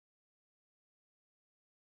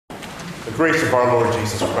The grace of our Lord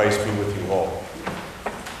Jesus Christ be with you all.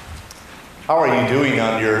 How are you doing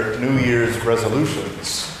on your New Year's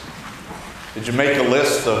resolutions? Did you make a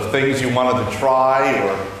list of things you wanted to try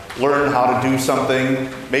or learn how to do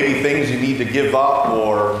something? Maybe things you need to give up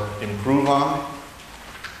or improve on?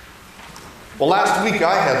 Well, last week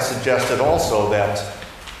I had suggested also that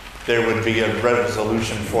there would be a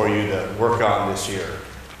resolution for you to work on this year,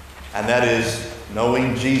 and that is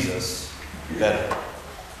knowing Jesus better.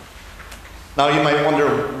 Now you might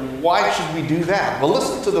wonder, why should we do that? Well,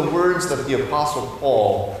 listen to the words that the Apostle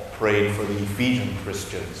Paul prayed for the Ephesian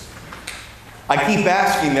Christians. I keep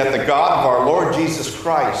asking that the God of our Lord Jesus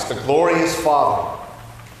Christ, the glorious Father,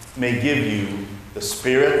 may give you the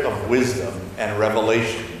spirit of wisdom and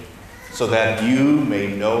revelation so that you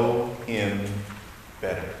may know him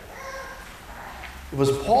better. It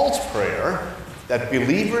was Paul's prayer that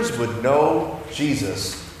believers would know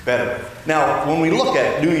Jesus better. Now, when we look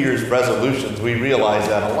at New Year's resolutions, we realize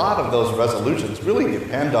that a lot of those resolutions really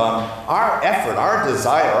depend on our effort, our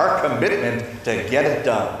desire, our commitment to get it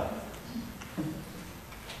done.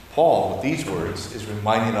 Paul, with these words, is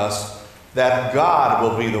reminding us that God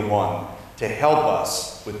will be the one to help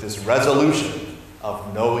us with this resolution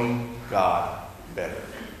of knowing God better.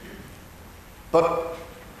 But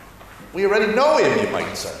we already know him, you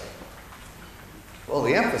might say. Well,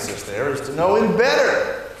 the emphasis there is to know him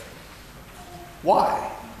better.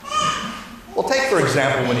 Why? Well, take, for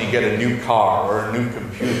example, when you get a new car or a new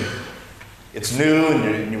computer. It's new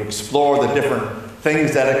and you explore the different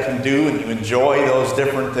things that it can do and you enjoy those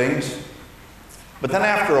different things. But then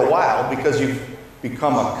after a while, because you've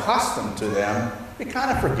become accustomed to them, you kind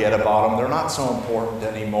of forget about them. They're not so important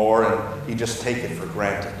anymore and you just take it for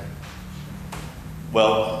granted.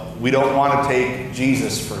 Well, we don't want to take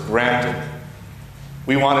Jesus for granted.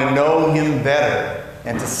 We want to know him better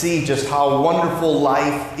and to see just how wonderful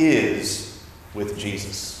life is with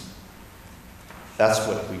Jesus. That's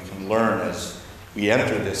what we can learn as we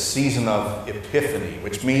enter this season of Epiphany,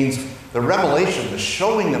 which means the revelation, the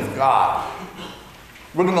showing of God.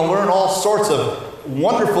 We're going to learn all sorts of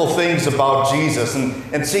wonderful things about Jesus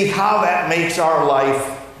and see how that makes our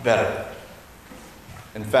life better.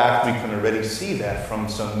 In fact, we can already see that from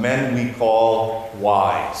some men we call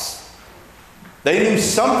wise. They knew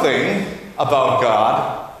something about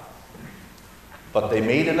God, but they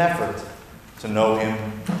made an effort to know him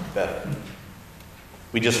better.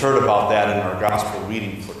 We just heard about that in our gospel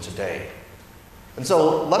reading for today. And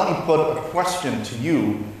so let me put a question to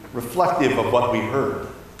you, reflective of what we heard.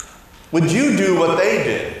 Would you do what they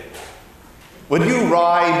did? Would you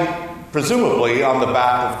ride, presumably, on the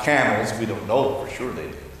back of camels? We don't know for sure they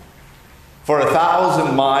did. For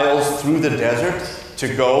 1,000 miles through the desert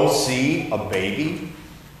to go see a baby?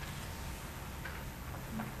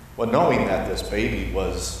 Well, knowing that this baby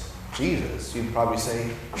was Jesus, you'd probably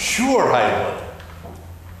say, sure I would.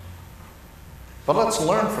 But let's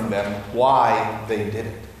learn from them why they did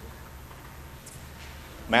it.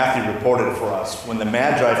 Matthew reported for us, when the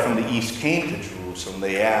Magi from the east came to Jerusalem,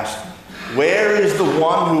 they asked, "Where is the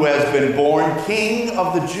one who has been born King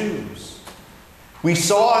of the Jews? We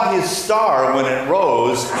saw his star when it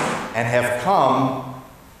rose and have come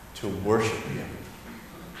to worship him."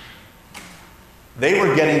 They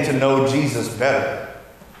were getting to know Jesus better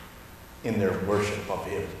in their worship of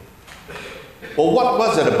him. Well, what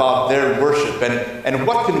was it about their worship, and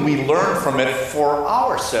what can we learn from it for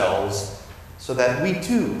ourselves so that we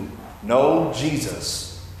too know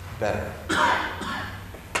Jesus better?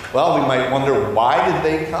 Well, we might wonder, why did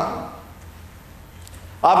they come?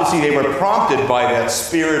 Obviously, they were prompted by that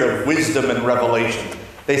spirit of wisdom and revelation.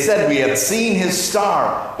 They said we had seen his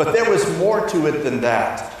star, but there was more to it than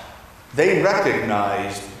that. They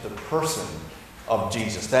recognized the person of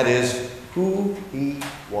Jesus, that is, who he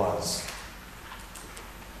was.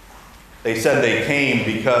 They said they came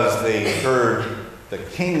because they heard the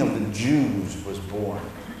King of the Jews was born.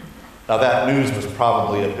 Now that news was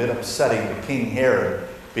probably a bit upsetting to King Herod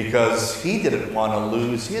because he didn't want to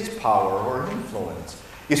lose his power or influence.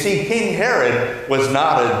 You see, King Herod was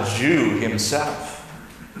not a Jew himself.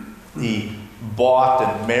 He bought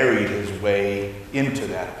and married his way into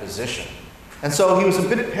that position. And so he was a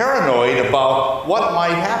bit paranoid about what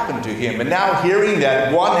might happen to him. And now hearing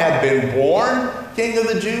that one had been born King of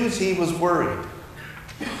the Jews, he was worried.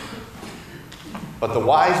 But the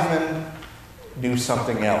wise men knew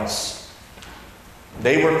something else.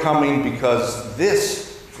 They were coming because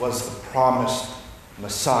this was the promised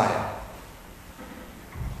Messiah.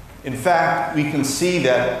 In fact, we can see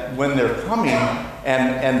that when they're coming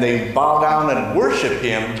and they bow down and worship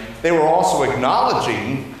him, they were also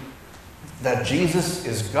acknowledging that Jesus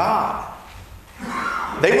is God.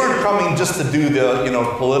 They weren't coming just to do the,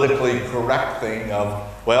 politically correct thing of,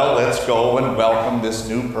 well, let's go and welcome this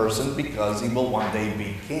new person because he will one day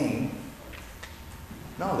be king.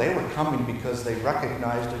 No, they were coming because they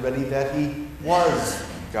recognized already that he was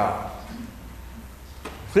God.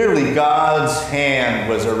 Clearly, God's hand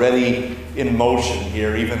was already in motion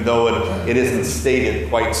here, even though it isn't stated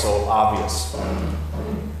quite so obvious.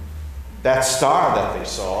 That star that they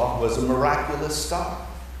saw was a miraculous star.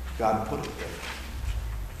 God put it there.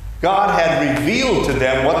 God had revealed to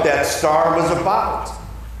them what that star was about,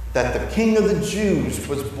 that the King of the Jews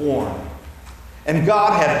was born. And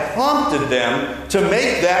God had prompted them to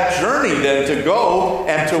make that journey then to go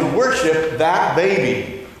and to worship that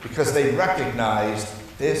baby because they recognized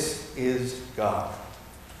this is God.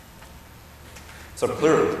 So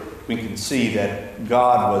clearly we can see that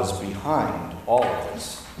God was behind all of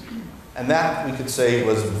this. And that, we could say,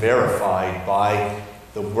 was verified by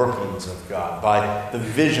the workings of God, by the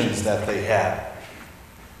visions that they had.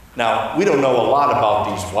 Now, we don't know a lot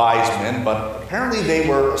about these wise men, but apparently they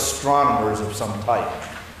were astronomers of some type.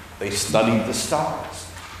 They studied the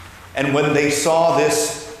stars. And when they saw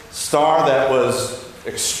this star that was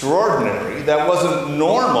extraordinary, that wasn't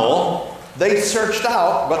normal, they searched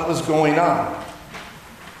out what was going on.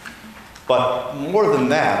 But more than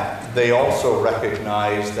that, they also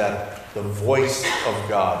recognized that the voice of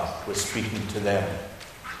God was speaking to them.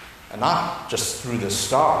 And not just through the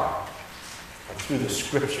star, but through the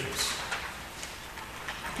scriptures.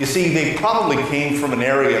 You see, they probably came from an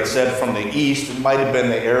area, it said, from the east. It might have been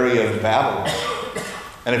the area of Babylon.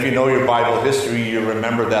 And if you know your Bible history, you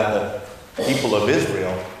remember that the people of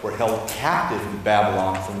Israel were held captive in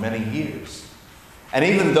Babylon for many years. And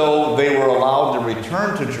even though they were allowed to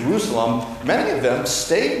return to Jerusalem, many of them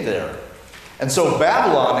stayed there. And so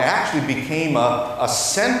Babylon actually became a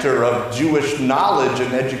center of Jewish knowledge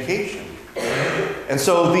and education. And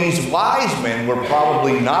so these wise men were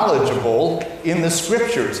probably knowledgeable in the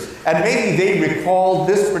scriptures. And maybe they recalled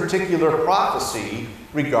this particular prophecy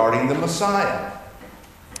regarding the Messiah.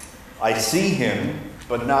 I see him,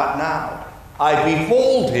 but not now. I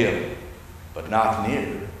behold him, but not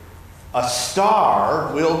near. A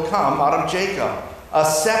star will come out of Jacob. A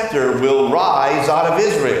scepter will rise out of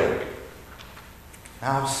Israel.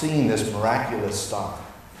 Now, seeing this miraculous star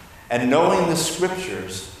and knowing the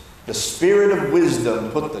scriptures, the spirit of wisdom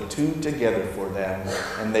put the two together for them,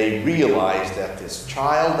 and they realized that this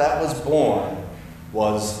child that was born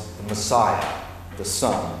was the Messiah, the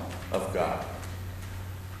Son of God.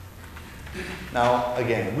 Now,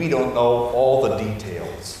 again, we don't know all the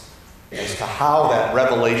details as to how that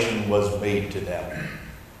revelation was made to them.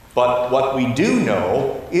 But what we do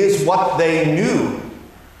know is what they knew.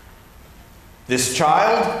 This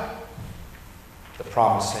child, the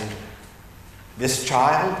promised Savior. This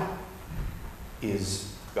child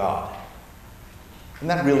is God. And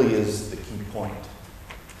that really is the key point.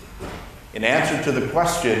 In answer to the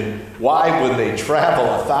question, why would they travel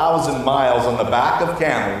 1,000 miles on the back of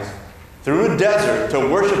camels through a desert to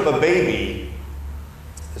worship a baby,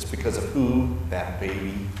 it's because of who that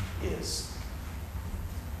baby is.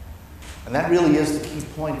 And that really is the key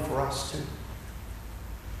point for us too.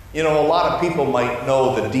 You know, a lot of people might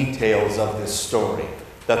know the details of this story,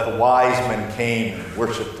 that the wise men came and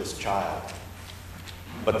worshiped this child.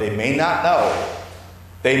 But they may not know,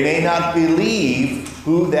 they may not believe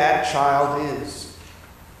who that child is.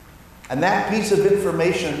 And that piece of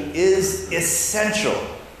information is essential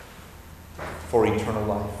for eternal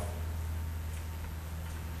life.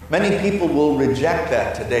 Many people will reject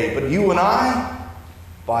that today, but you and I,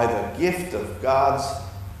 by the gift of God's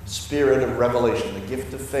spirit of revelation, the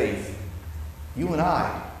gift of faith, you and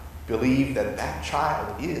I believe that that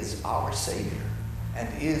child is our Savior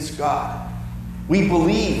and is God. We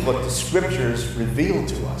believe what the scriptures reveal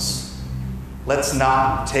to us. Let's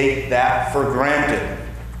not take that for granted.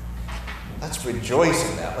 Let's rejoice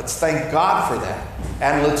in that. Let's thank God for that.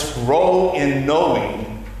 And let's grow in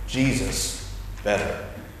knowing Jesus better.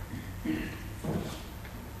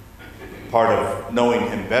 Part of knowing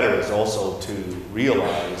him better is also to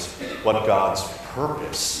realize what God's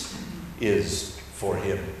purpose is for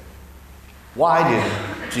him. Why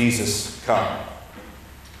did Jesus come?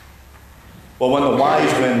 Well, when the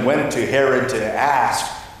wise men went to Herod to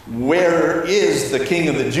ask, where is the King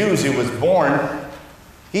of the Jews who was born?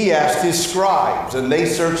 He asked his scribes, and they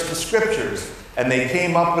searched the scriptures, and they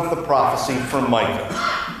came up with the prophecy from Micah.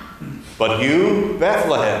 But you,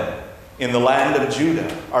 Bethlehem, in the land of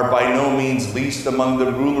Judah, are by no means least among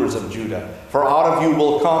the rulers of Judah. For out of you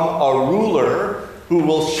will come a ruler who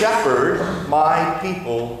will shepherd my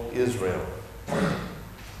people Israel.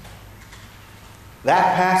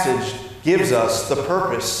 That passage gives us the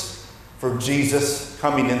purpose for Jesus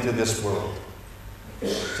coming into this world,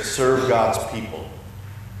 to serve God's people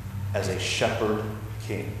as a shepherd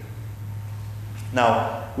king.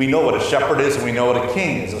 Now, we know what a shepherd is and we know what a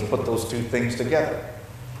king is. Let's put those two things together.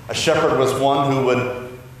 A shepherd was one who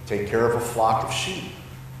would take care of a flock of sheep,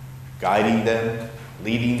 guiding them,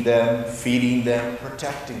 leading them, feeding them,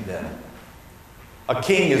 protecting them. A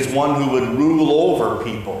king is one who would rule over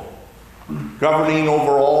people, governing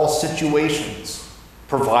over all situations,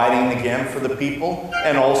 providing again for the people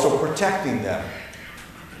and also protecting them.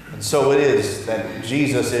 And so it is that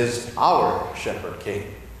Jesus is our shepherd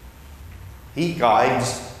king. He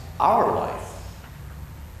guides our life.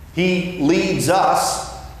 He leads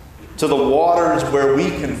us to the waters where we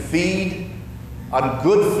can feed on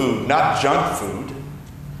good food, not junk food.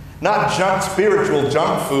 Not spiritual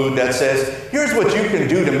junk food that says, here's what you can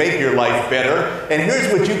do to make your life better, and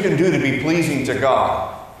here's what you can do to be pleasing to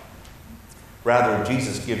God. Rather,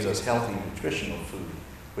 Jesus gives us healthy, nutritional food,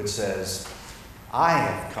 which says, I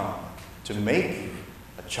have come to make you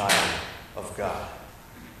a child of God.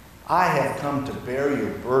 I have come to bear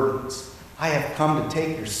your burdens. I have come to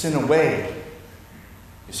take your sin away.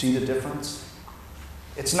 You see the difference?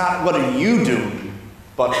 It's not what are you doing,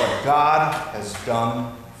 but what God has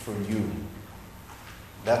done for you.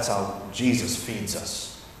 That's how Jesus feeds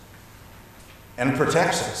us and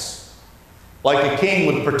protects us. Like a king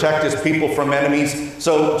would protect his people from enemies,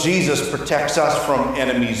 so Jesus protects us from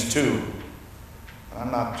enemies too. And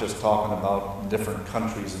I'm not just talking about different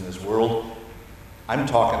countries in this world. I'm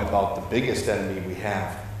talking about the biggest enemy we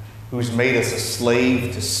have, who's made us a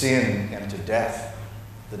slave to sin and to death,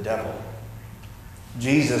 the devil.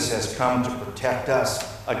 Jesus has come to protect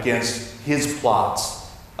us against his plots,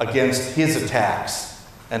 against his attacks,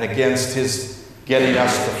 and against his getting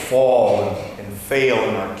us to fall and fail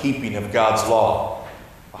in our keeping of God's law.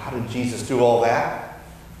 Well, how did Jesus do all that?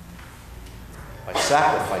 By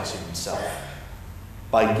sacrificing himself,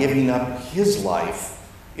 by giving up his life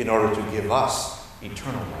in order to give us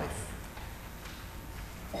eternal life.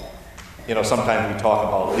 You know, sometimes we talk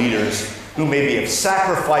about leaders who maybe have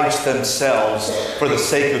sacrificed themselves for the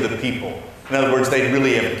sake of the people. In other words, they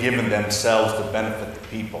really have given themselves to benefit the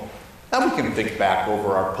people. Now we can think back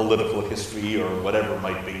over our political history or whatever it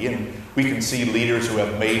might be, and we can see leaders who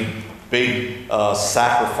have made big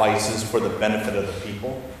sacrifices for the benefit of the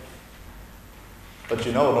people. But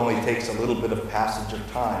you know, it only takes a little bit of passage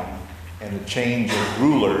of time and a change of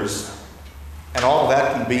rulers, and all of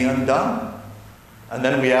that can be undone. And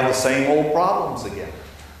then we have the same old problems again.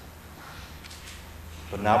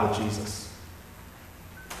 But not with Jesus.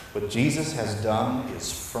 What Jesus has done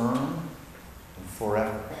is firm and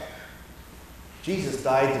forever. Jesus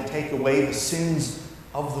died to take away the sins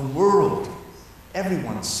of the world,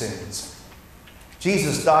 everyone's sins.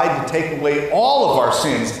 Jesus died to take away all of our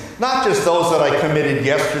sins, not just those that I committed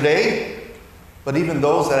yesterday, but even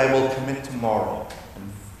those that I will commit tomorrow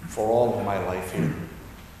and for all of my life here.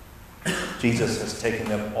 Jesus has taken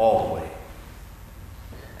them all away.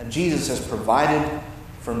 And Jesus has provided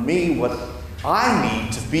for me what I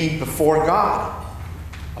need to be before God.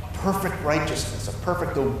 A perfect righteousness, a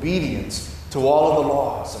perfect obedience to all of the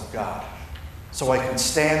laws of God. So I can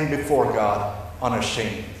stand before God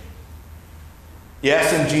unashamed.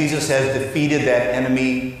 Yes, and Jesus has defeated that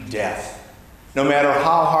enemy, death. No matter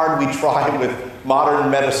how hard we try with modern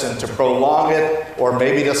medicine to prolong it or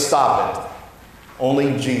maybe to stop it,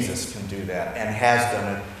 only Jesus can do that and has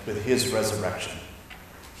done it with his resurrection.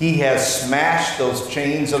 He has smashed those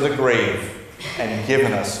chains of the grave and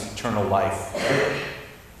given us eternal life.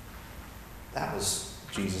 That was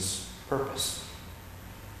Jesus' purpose.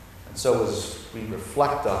 And so as we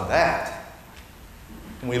reflect on that,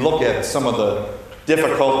 and we look at some of the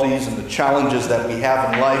difficulties and the challenges that we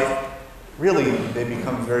have in life, really they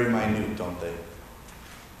become very minute, don't they?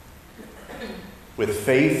 With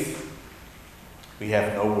faith, we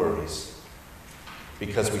have no worries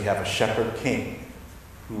because we have a shepherd king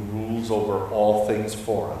who rules over all things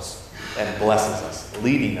for us and blesses us,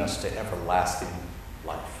 leading us to everlasting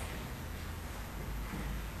life.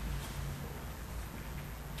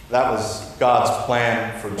 That was God's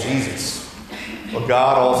plan for Jesus. But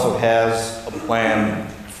God also has a plan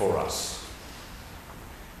for us.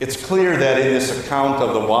 It's clear that in this account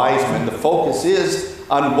of the wise men, the focus is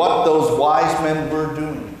on what those wise men were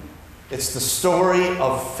doing. It's the story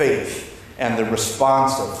of faith and the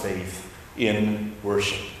response of faith in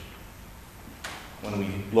worship. When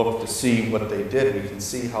we look to see what they did, we can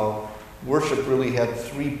see how worship really had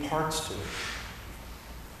three parts to it.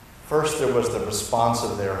 First, there was the response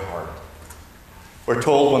of their heart. We're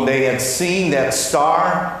told when they had seen that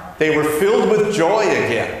star, they were filled with joy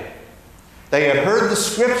again. They had heard the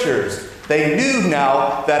scriptures. They knew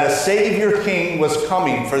now that a Savior King was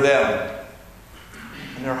coming for them.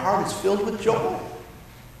 And their heart is filled with joy.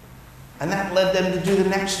 And that led them to do the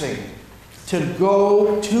next thing. To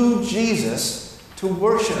go to Jesus to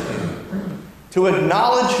worship Him. To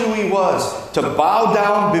acknowledge who He was. To bow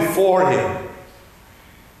down before Him.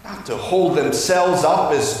 Not to hold themselves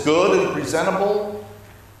up as good and presentable,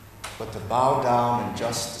 but to bow down and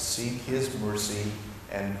just to seek His mercy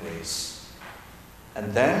and grace.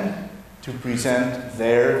 And then to present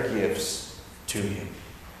their gifts to Him.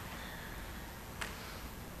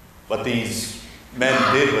 What these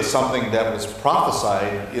men did was something that was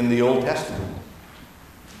prophesied in the Old Testament.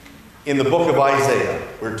 In the book of Isaiah,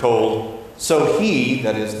 we're told, "So He,"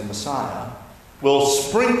 that is the Messiah, "will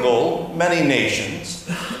sprinkle many nations,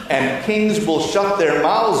 and kings will shut their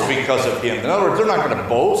mouths because of Him." In other words, they're not going to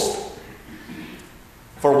boast.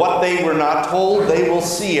 For what they were not told, they will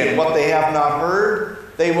see, and what they have not heard,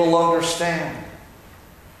 they will understand.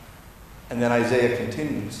 And then Isaiah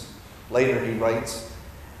continues. Later he writes,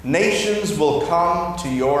 "Nations will come to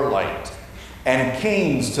your light, and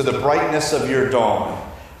kings to the brightness of your dawn.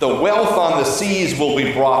 The wealth on the seas will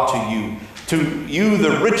be brought to you. To you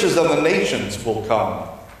the riches of the nations will come.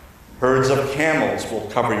 Herds of camels will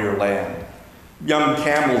cover your land. Young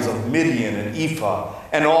camels of Midian and Ephah,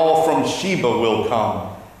 and all from Sheba will come,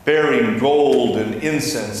 bearing gold and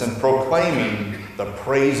incense and proclaiming the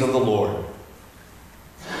praise of the Lord."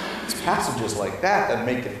 It's passages like that that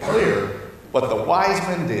make it clear what the wise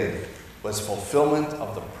men did was fulfillment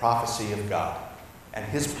of the prophecy of God and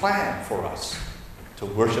His plan for us to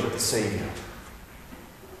worship the Savior.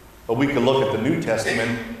 But we could look at the New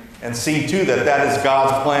Testament and see too that that is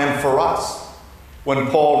God's plan for us. When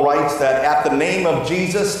Paul writes that at the name of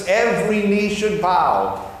Jesus, every knee should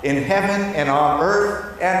bow in heaven and on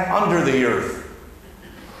earth and under the earth.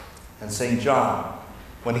 And St. John,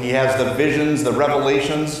 when he has the visions, the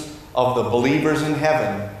revelations of the believers in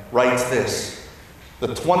heaven, writes this: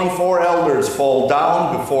 "The 24 elders fall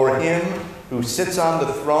down before Him who sits on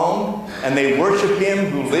the throne, and they worship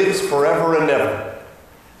Him who lives forever and ever.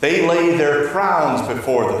 They lay their crowns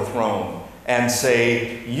before the throne and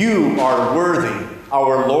say, 'You are worthy,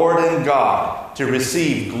 our Lord and God, to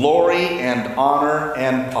receive glory and honor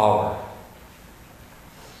and power.'"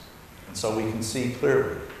 And so we can see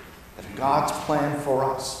clearly that God's plan for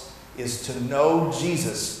us is to know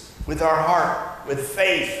Jesus with our heart, with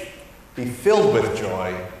faith, be filled with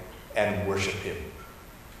joy, and worship Him.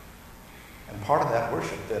 And part of that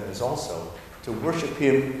worship then is also to worship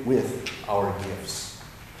Him with our gifts.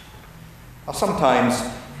 Now, sometimes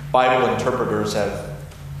Bible interpreters have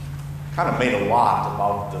kind of made a lot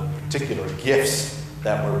about the particular gifts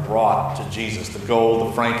that were brought to Jesus: the gold,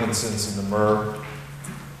 the frankincense, and the myrrh.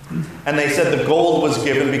 And they said the gold was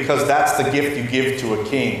given because that's the gift you give to a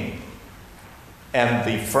king. And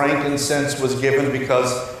the frankincense was given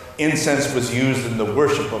because incense was used in the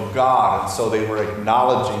worship of God, and so they were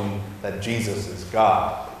acknowledging that Jesus is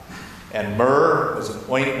God. And myrrh was an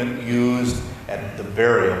ointment used at the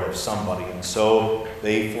burial of somebody, and so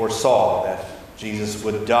they foresaw that Jesus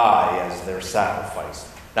would die as their sacrifice.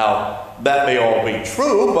 Now, that may all be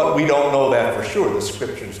true, but we don't know that for sure. The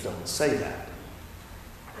scriptures don't say that.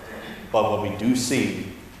 But what we do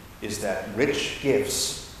see is that rich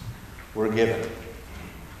gifts were given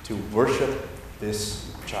to worship this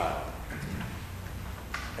child.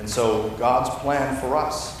 And so God's plan for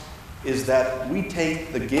us is that we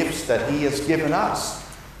take the gifts that He has given us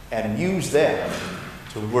and use them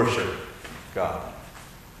to worship God.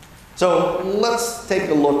 So let's take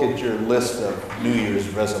a look at your list of New Year's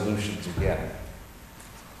resolutions again.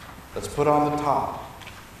 Let's put on the top,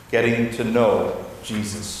 getting to know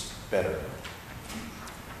Jesus better.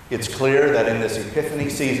 It's clear that in this Epiphany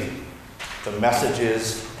season, the message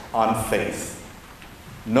is on faith.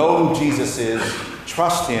 Know who Jesus is,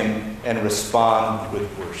 trust Him, and respond with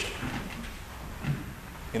worship.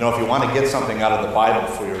 You know, if you want to get something out of the Bible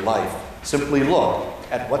for your life, simply look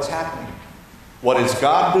at what's happening. What is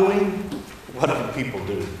God doing? What do people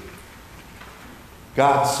do?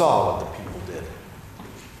 God saw what the people did.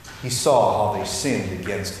 He saw how they sinned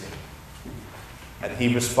against Him. And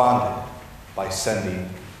He responded by sending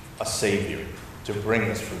a Savior to bring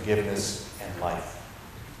us forgiveness and life.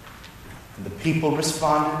 And the people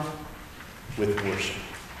responded with worship.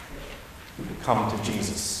 Come to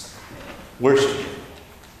Jesus. Worship Him.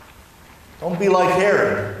 Don't be like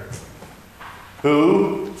Herod,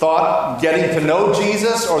 who thought getting to know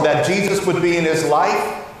Jesus or that Jesus would be in his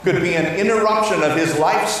life could be an interruption of his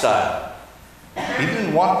lifestyle. He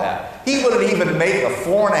didn't want that. He wouldn't even make a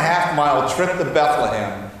 4.5-mile trip to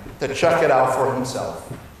Bethlehem to check it out for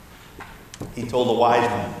himself. He told the wise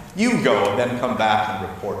men, "You go and then come back and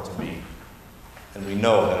report to me." And we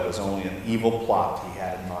know that it was only an evil plot he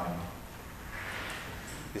had in mind.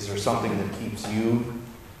 Is there something that keeps you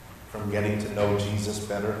from getting to know Jesus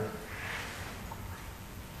better?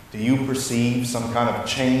 Do you perceive some kind of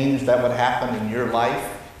change that would happen in your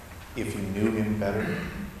life if you knew him better?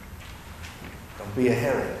 Don't be a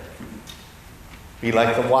Herod. Be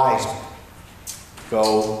like the wise men.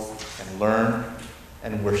 Go and learn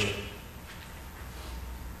and worship.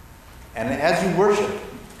 And as you worship,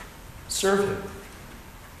 serve him.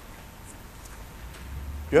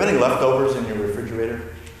 Do you have any leftovers in your refrigerator?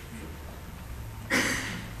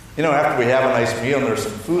 You know, after we have a nice meal and there's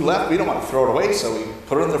some food left, we don't want to throw it away, so we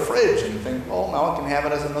put it in the fridge and think, oh, now I can have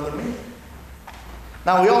it as another meal.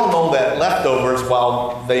 Now, we all know that leftovers,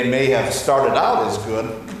 while they may have started out as good,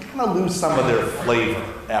 kind of lose some of their flavor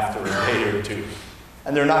after a day or two.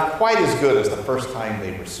 And they're not quite as good as the first time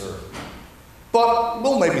they were served. But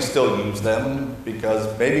we'll maybe still use them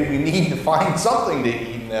because maybe we need to find something to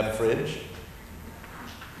eat in that fridge.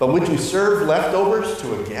 But would you serve leftovers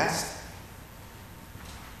to a guest?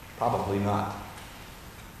 Probably not.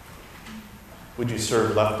 Would you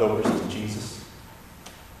serve leftovers to Jesus?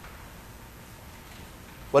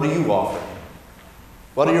 What do you offer him?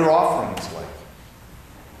 What are your offerings like?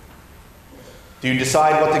 Do you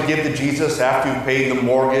decide what to give to Jesus after you've paid the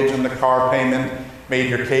mortgage and the car payment, made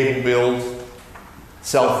your cable bills,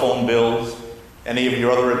 cell phone bills, any of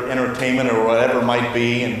your other entertainment or whatever it might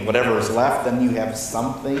be, and whatever is left, then you have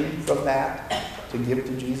something from that to give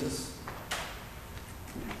to Jesus?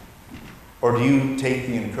 Or do you take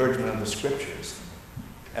the encouragement of the Scriptures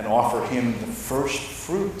and offer him the first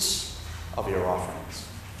fruits of your offerings?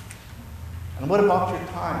 And what about your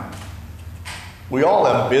time? We all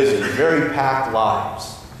have busy, very packed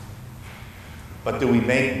lives. But do we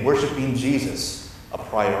make worshiping Jesus a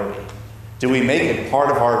priority? Do we make it part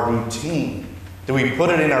of our routine? Do we put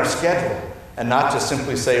it in our schedule and not just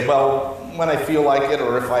simply say, well, when I feel like it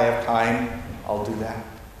or if I have time, I'll do that?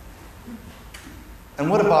 And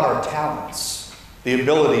what about our talents, the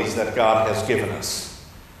abilities that God has given us?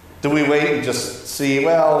 Do we wait and just see,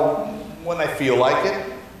 well, when I feel like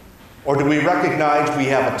it? Or do we recognize we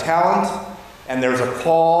have a talent and there's a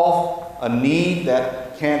call, a need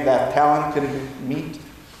that talent can meet?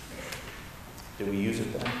 Do we use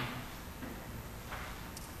it then?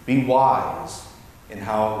 Be wise in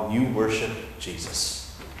how you worship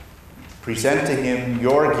Jesus. Present to him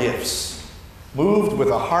your gifts, moved with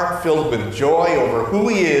a heart filled with joy over who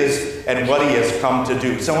he is and what he has come to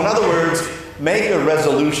do. So in other words, make a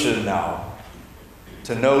resolution now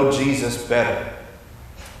to know Jesus better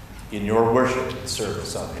in your worship and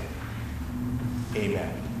service of him.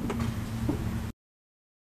 Amen.